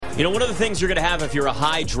You know, one of the things you're going to have if you're a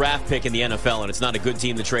high draft pick in the NFL and it's not a good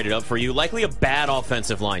team that traded up for you, likely a bad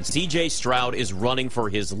offensive line. C.J. Stroud is running for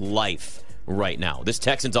his life right now. This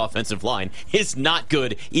Texans offensive line is not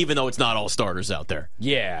good, even though it's not all starters out there.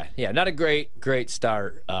 Yeah, not a great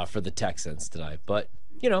start for the Texans tonight. But,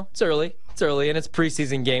 you know, it's early. And it's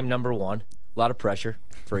preseason game number 1. A lot of pressure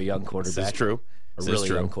for a young quarterback. This is true. A really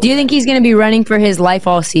young quarterback. Do you think he's going to be running for his life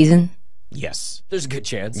all season? Yes. There's a good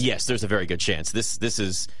chance. Yes, there's a very good chance. This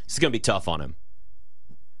is going to be tough on him.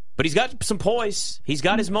 But he's got some poise. He's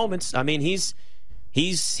got his moments. I mean, he's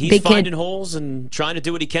finding holes and trying to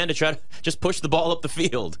do what he can to try to just push the ball up the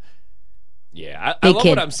field. Yeah, I love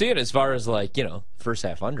what I'm seeing as far as, like, you know, first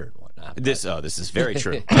half under and whatnot. This is very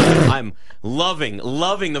true. I'm loving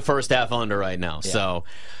the first half under right now. Yeah. So,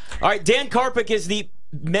 all right, Dan Karpuc is the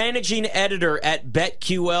managing editor at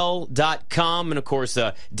BetQL.com and, of course,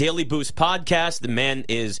 Daily Boost podcast. The man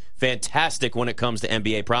is fantastic when it comes to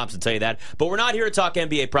NBA props, I'll tell you that. But we're not here to talk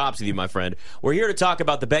NBA props with you, my friend. We're here to talk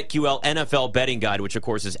about the BetQL NFL Betting Guide, which, of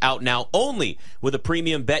course, is out now only with a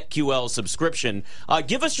premium BetQL subscription.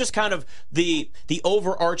 Give us just kind of the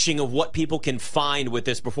overarching of what people can find with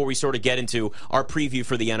this before we sort of get into our preview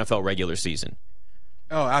for the NFL regular season.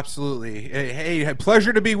 Oh, absolutely. Hey,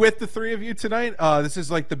 pleasure to be with the three of you tonight. This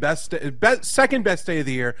is like the second best day of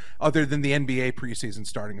the year, other than the NBA preseason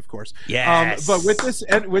starting, of course. Yes. But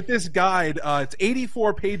with this guide, it's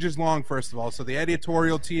 84 pages long, first of all. So the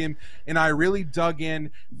editorial team and I really dug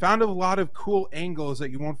in, found a lot of cool angles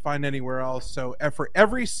that you won't find anywhere else. So for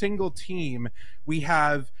every single team, we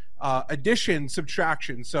have addition,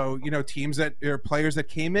 subtraction. So, you know, teams that are players that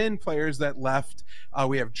came in, players that left.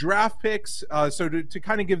 We have draft picks. So to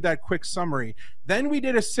kind of give that quick summary, then we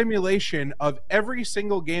did a simulation of every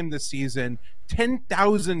single game this season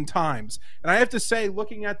 10,000 times. And I have to say,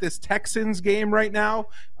 looking at this Texans game right now,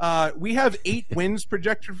 we have 8 wins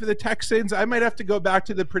projected for the Texans. I might have to go back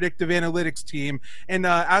to the predictive analytics team and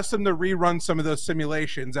ask them to rerun some of those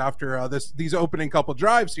simulations after these opening couple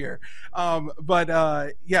drives here.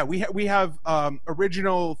 Yeah, we have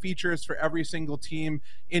original features for every single team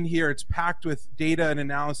in here. It's packed with data and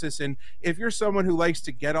analysis. And if you're someone who likes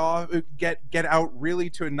to get out really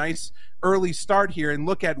to a nice early start here and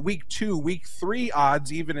look at week 2, week 3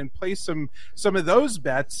 odds even, and place some of those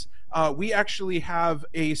bets, we actually have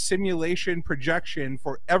a simulation projection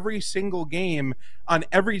for every single game on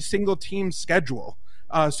every single team's schedule.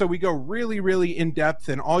 So we go really, really in depth,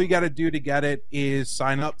 and all you got to do to get it is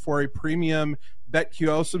sign up for a premium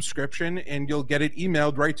BetQL subscription, and you'll get it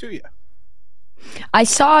emailed right to you. I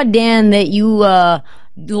saw, Dan, that you,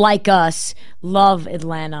 like us, love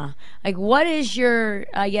Atlanta. Like, what is your,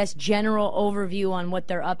 I guess, general overview on what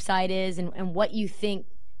their upside is and what you think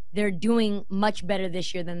they're doing much better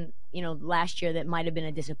this year than, you know, last year that might have been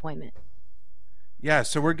a disappointment? Yeah,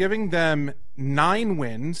 so we're giving them 9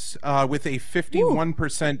 wins with a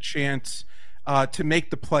 51% chance to make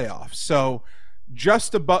the playoffs. So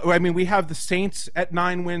just above, I mean, we have the Saints at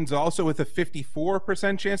 9 wins also with a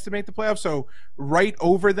 54% chance to make the playoffs, so right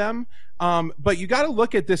over them. But you got to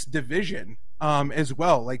look at this division as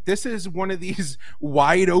well. Like, this is one of these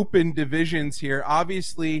wide open divisions here.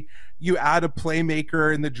 Obviously, you add a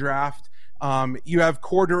playmaker in the draft. You have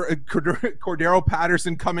Cordero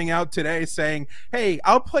Patterson coming out today saying, hey,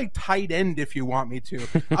 I'll play tight end if you want me to.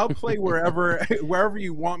 I'll play wherever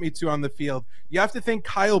you want me to on the field. You have to think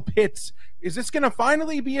Kyle Pitts. Is this going to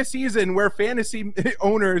finally be a season where fantasy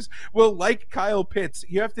owners will like Kyle Pitts?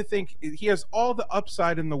 You have to think he has all the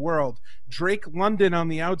upside in the world. Drake London on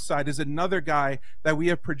the outside is another guy that we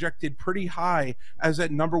have projected pretty high as that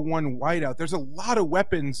number 1 wideout. There's a lot of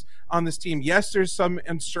weapons on this team. Yes, there's some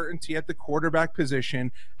uncertainty at the quarterback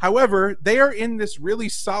position. However, they are in this really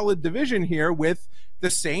solid division here with the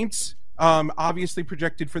Saints, obviously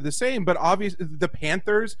projected for the same, but obviously the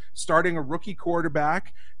Panthers starting a rookie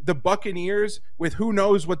quarterback, the Buccaneers with who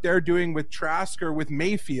knows what they're doing with Trask or with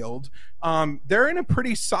Mayfield. They're in a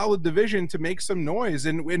pretty solid division to make some noise,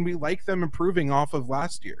 and we like them improving off of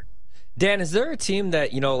last year. Dan, is there a team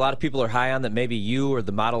that, you know, a lot of people are high on that maybe you or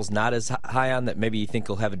the model's not as high on that maybe you think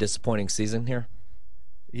will have a disappointing season here?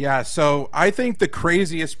 Yeah, so I think the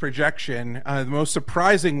craziest projection, the most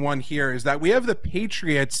surprising one here, is that we have the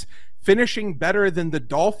Patriots finishing better than the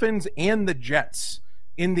Dolphins and the Jets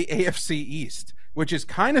in the AFC East, which is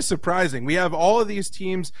kind of surprising. We have all of these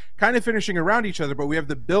teams kind of finishing around each other, but we have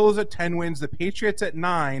the Bills at 10 wins, the Patriots at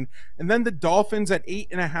 9, and then the Dolphins at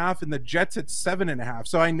 8.5, and the Jets at 7.5.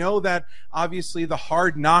 So I know that obviously the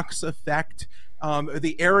Hard Knocks effect,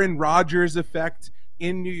 the Aaron Rodgers effect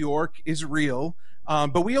in New York is real.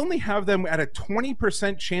 But we only have them at a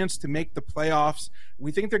 20% chance to make the playoffs.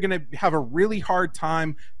 We think they're going to have a really hard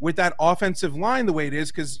time with that offensive line the way it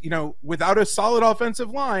is because, without a solid offensive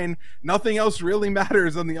line, nothing else really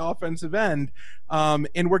matters on the offensive end.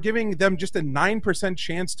 And we're giving them just a 9%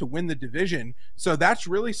 chance to win the division. So that's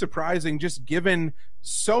really surprising, just given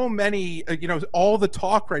so many, all the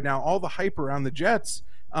talk right now, all the hype around the Jets.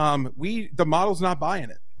 The model's not buying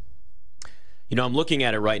it. I'm looking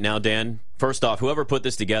at it right now, Dan. First off, whoever put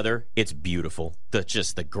this together, it's beautiful. The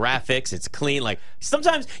graphics, it's clean. Like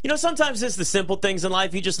sometimes it's the simple things in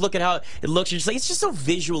life. You just look at how it looks. You're just like, it's just so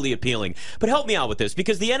visually appealing. But help me out with this,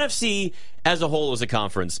 because the NFC as a whole as a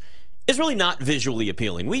conference is really not visually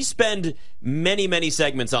appealing. We spend many, many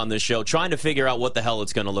segments on this show trying to figure out what the hell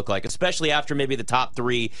it's going to look like, especially after maybe the top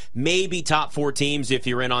 3, maybe top 4 teams if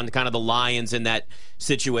you're in on kind of the Lions in that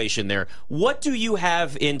situation there. What do you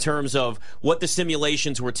have in terms of what the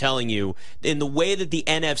simulations were telling you in the way that the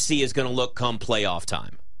NFC is going to look come playoff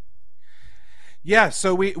time? Yeah,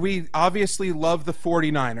 so we obviously love the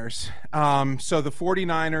 49ers. So the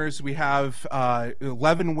 49ers, we have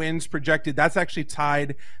 11 wins projected. That's actually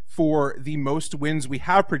tied for the most wins we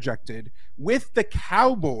have projected with the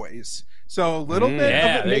Cowboys. So a little bit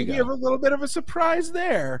of a little bit of a surprise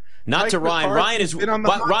there. Not to Ryan.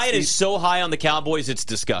 Ryan is so high on the Cowboys, it's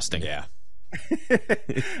disgusting. Yeah.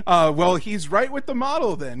 Well, he's right with the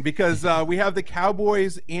model then, because we have the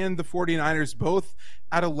Cowboys and the 49ers both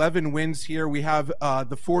at 11 wins here. We have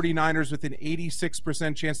the 49ers with an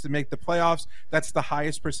 86% chance to make the playoffs. That's the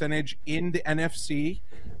highest percentage in the NFC.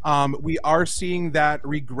 We are seeing that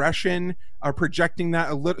regression, projecting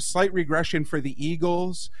that slight regression for the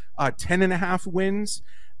Eagles, 10.5 wins.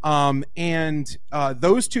 And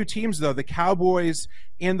those two teams, though, the Cowboys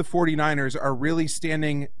and the 49ers, are really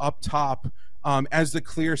standing up top as the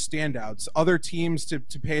clear standouts. Other teams to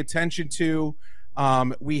pay attention to,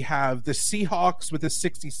 we have the Seahawks with a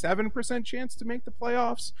 67% chance to make the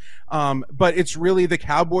playoffs. But it's really the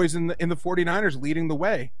Cowboys and the 49ers leading the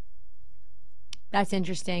way. That's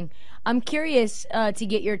interesting. I'm curious to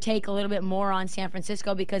get your take a little bit more on San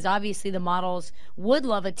Francisco, because obviously the models would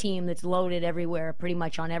love a team that's loaded everywhere, pretty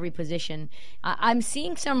much on every position. I'm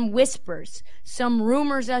seeing some whispers, some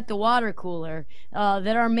rumors at the water cooler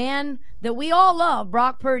that our man that we all love,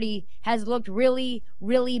 Brock Purdy, has looked really,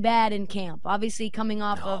 really bad in camp. Obviously coming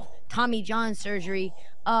off of Tommy John surgery.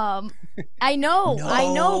 I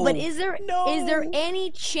know, but is there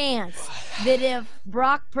any chance that if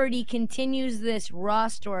Brock Purdy continues this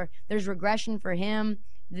rust or there's regression for him,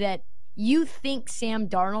 that you think Sam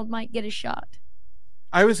Darnold might get a shot?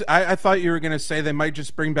 I thought you were going to say they might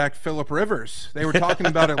just bring back Phillip Rivers. They were talking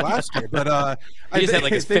about it last year, but he just had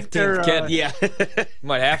like his 15th kid. Yeah,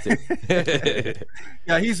 might have to.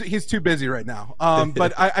 Yeah, he's too busy right now.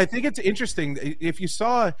 But I think it's interesting. If you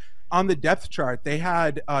saw on the depth chart, they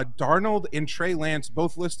had Darnold and Trey Lance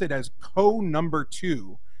both listed as co-number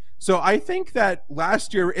 2. So I think that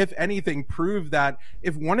last year, if anything, proved that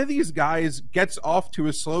if one of these guys gets off to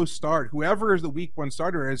a slow start, whoever the week 1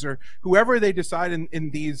 starter is, or whoever they decide in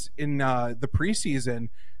the preseason,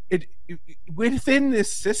 within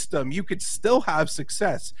this system, you could still have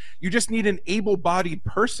success. You just need an able-bodied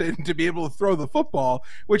person to be able to throw the football,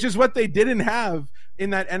 which is what they didn't have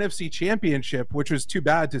in that NFC Championship, which was too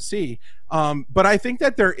bad to see. But I think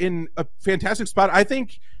that they're in a fantastic spot. I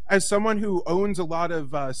think, as someone who owns a lot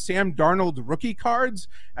of Sam Darnold rookie cards,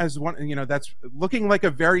 as one, that's looking like a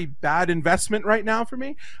very bad investment right now for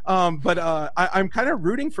me. But I'm kind of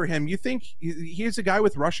rooting for him. You think he's a guy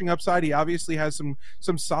with rushing upside? He obviously has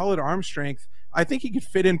some solid arm strength. I think he could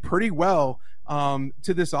fit in pretty well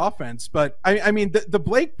to this offense. But I mean, the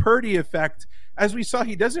Blake Purdy effect, as we saw,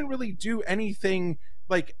 he doesn't really do anything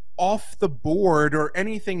like off the board or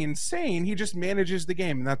anything insane. He just manages the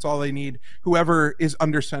game, and that's all they need whoever is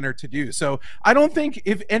under center to do. So I don't think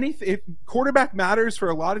if quarterback matters for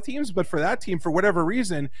a lot of teams, but for that team, for whatever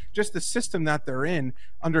reason, just the system that they're in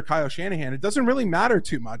under Kyle Shanahan, it doesn't really matter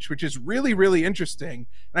too much, which is really, really interesting.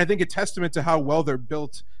 And I think a testament to how well they're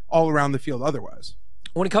built all around the field otherwise.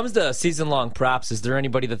 When it comes to season-long props, is there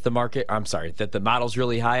anybody that the model's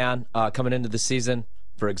really high on coming into the season?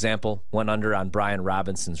 For example, went under on Brian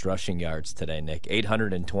Robinson's rushing yards today, Nick.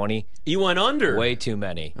 820. You went under? Way too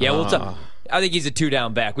many. Yeah, I think he's a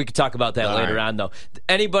 2-down back. We could talk about that later on, though.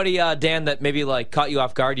 Anybody, Dan, that maybe caught you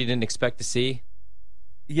off guard you didn't expect to see?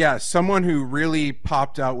 Yeah, someone who really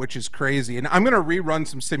popped out, which is crazy. And I'm going to rerun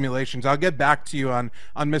some simulations. I'll get back to you on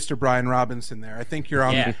Mr. Brian Robinson there. I think you're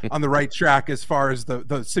on the right track as far as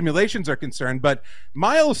the simulations are concerned. But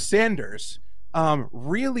Miles Sanders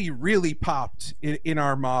really, really popped in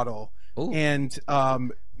our model. Ooh. And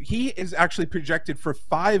he is actually projected for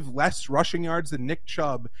 5 less rushing yards than Nick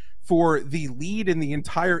Chubb for the lead in the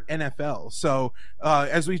entire NFL. So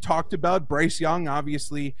as we talked about, Bryce Young,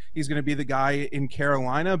 obviously he's going to be the guy in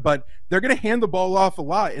Carolina, but they're going to hand the ball off a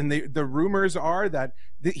lot. And the rumors are that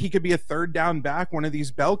he could be a third down back, one of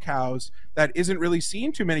these bell cows that isn't really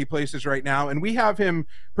seen too many places right now. And we have him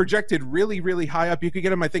projected really, really high up. You could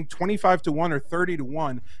get him, I think, 25-1 or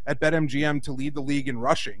 30-1 at BetMGM to lead the league in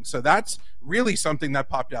rushing. So that's really something that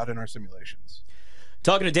popped out in our simulations.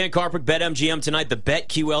 Talking to Dan Karpuc, BetMGM tonight. The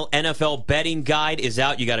BetQL NFL betting guide is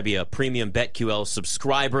out. You got to be a premium BetQL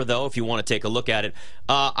subscriber, though, if you want to take a look at it.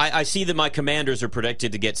 I see that my Commanders are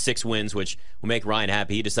predicted to get 6 wins, which will make Ryan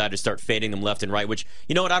happy. He decided to start fading them left and right, which,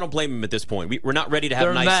 you know what, I don't blame him at this point. We're not ready to have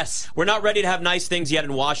We're not ready to have nice things yet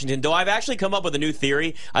in Washington, though I've actually come up with a new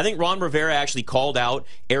theory. I think Ron Rivera actually called out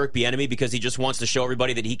Eric Bieniemy because he just wants to show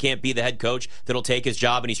everybody that he can't be the head coach that'll take his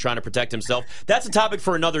job, and he's trying to protect himself. That's a topic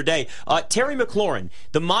for another day. Terry McLaurin,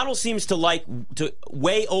 the model seems to like to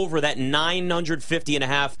way over that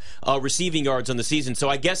 950.5 receiving yards on the season. So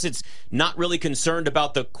I guess it's not really concerned about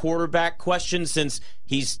the quarterback question since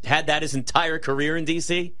he's had that his entire career in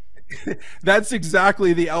DC. That's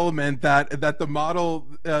exactly the element that the model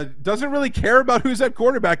doesn't really care about who's at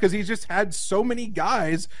quarterback because he's just had so many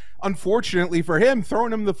guys, unfortunately for him,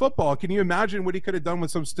 throwing him the football. Can you imagine what he could have done with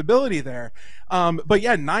some stability there? But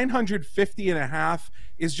yeah, 950.5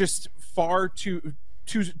 is just far too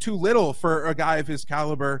little for a guy of his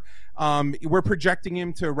caliber. We're projecting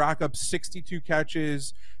him to rack up 62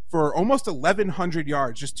 catches for almost 1,100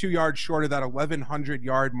 yards, just 2 yards short of that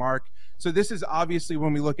 1,100-yard mark. So this is obviously,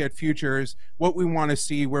 when we look at futures, what we want to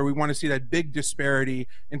see, where we want to see that big disparity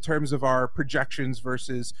in terms of our projections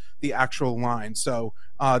versus the actual line. So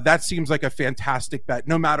that seems like a fantastic bet,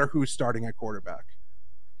 no matter who's starting at quarterback.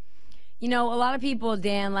 You know, a lot of people,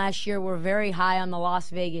 Dan, last year were very high on the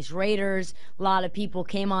Las Vegas Raiders. A lot of people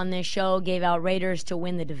came on this show, gave out Raiders to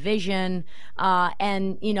win the division,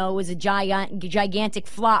 and, you know, it was a gigantic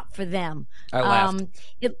flop for them. I laughed.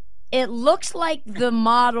 It looks like the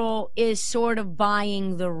model is sort of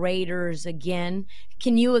buying the Raiders again.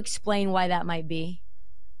 Can you explain why that might be?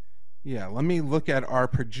 Yeah, let me look at our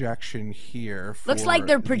projection here. Looks like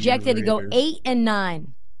they're projected to go 8-9.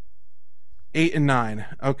 8 and 9.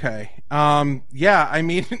 Okay. Yeah, I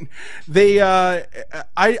mean, they.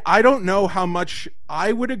 I don't know how much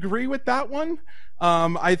I would agree with that one.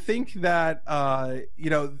 I think that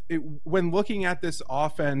when looking at this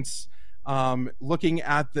offense, looking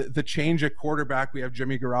at the change at quarterback, we have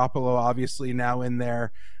Jimmy Garoppolo obviously now in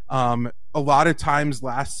there. A lot of times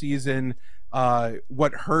last season,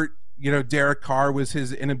 what hurt Derek Carr was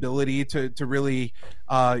his inability to really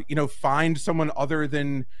find someone other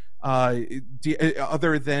than. Who am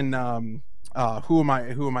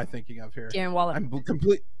I thinking of here? Darren Waller. I'm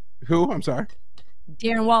sorry.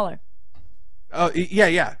 Darren Waller.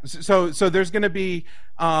 Yeah. So there's going to be,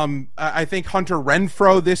 I think Hunter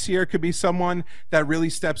Renfrow this year could be someone that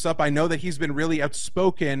really steps up. I know that he's been really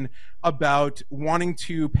outspoken about wanting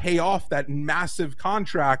to pay off that massive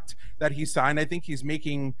contract that he signed. I think he's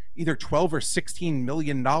making either $12 or $16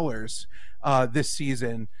 million this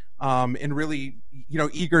season. And really,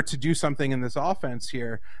 eager to do something in this offense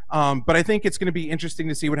here. But I think it's going to be interesting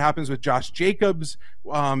to see what happens with Josh Jacobs,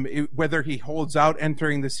 whether he holds out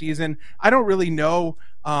entering the season. I don't really know.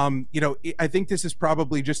 I think this is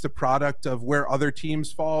probably just a product of where other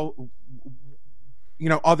teams fall,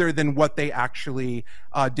 other than what they actually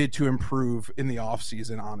did to improve in the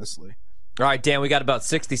offseason, honestly. All right, Dan, we got about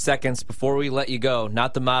 60 seconds before we let you go.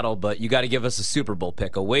 Not the model, but you got to give us a Super Bowl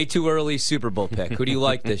pick, a way too early Super Bowl pick. Who do you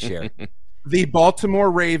like this year? The Baltimore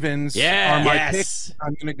Ravens are my pick.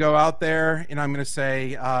 I'm going to go out there and I'm going to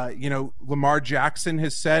say, Lamar Jackson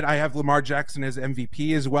has said, I have Lamar Jackson as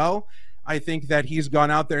MVP as well. I think that he's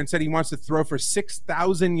gone out there and said he wants to throw for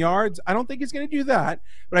 6,000 yards. I don't think he's going to do that,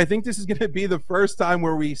 but I think this is going to be the first time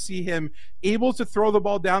where we see him able to throw the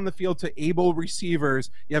ball down the field to able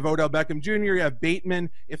receivers. You have Odell Beckham Jr., you have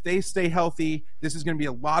Bateman. If they stay healthy, this is going to be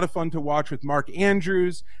a lot of fun to watch with Mark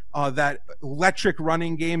Andrews, that electric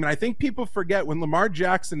running game. And I think people forget when Lamar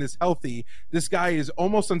Jackson is healthy, this guy is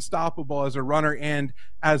almost unstoppable as a runner and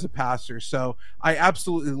as a passer. So I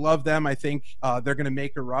absolutely love them. I think they're going to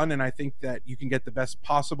make a run, and I think that you can get the best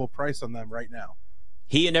possible price on them right now.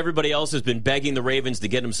 He and everybody else has been begging the Ravens to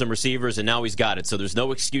get him some receivers, and now he's got it. So there's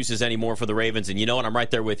no excuses anymore for the Ravens. And you know what? I'm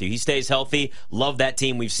right there with you. He stays healthy. Love that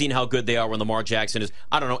team. We've seen how good they are when Lamar Jackson is,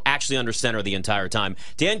 actually under center the entire time.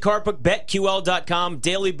 Dan Karpuc, BetQL.com,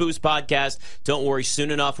 Daily Boost Podcast. Don't worry.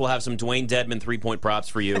 Soon enough, we'll have some Dwayne Dedman three-point props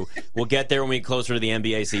for you. We'll get there when we get closer to the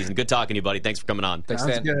NBA season. Good talking to you, buddy. Thanks for coming on.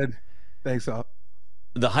 Sounds good. Thanks, all.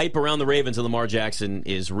 the hype around the Ravens and Lamar Jackson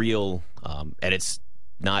is real, and it's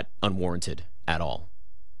not unwarranted at all.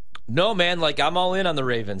 No, man, like I'm all in on the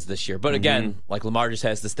Ravens this year. But again, like Lamar just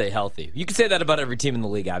has to stay healthy. You can say that about every team in the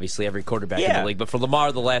league, obviously, every quarterback in the league. But for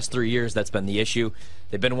Lamar, the last 3 years, that's been the issue.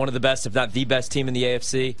 They've been one of the best, if not the best team in the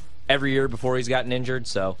AFC every year before he's gotten injured.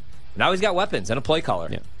 So now he's got weapons and a play caller.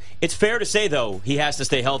 Yeah. It's fair to say, though, he has to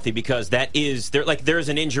stay healthy because there's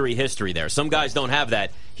an injury history there. Some guys don't have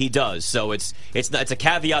that. He does. So it's a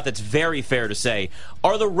caveat that's very fair to say.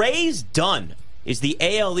 Are the Rays done? Is the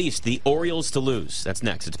AL East the Orioles to lose? That's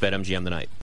next. It's BetMGM Tonight.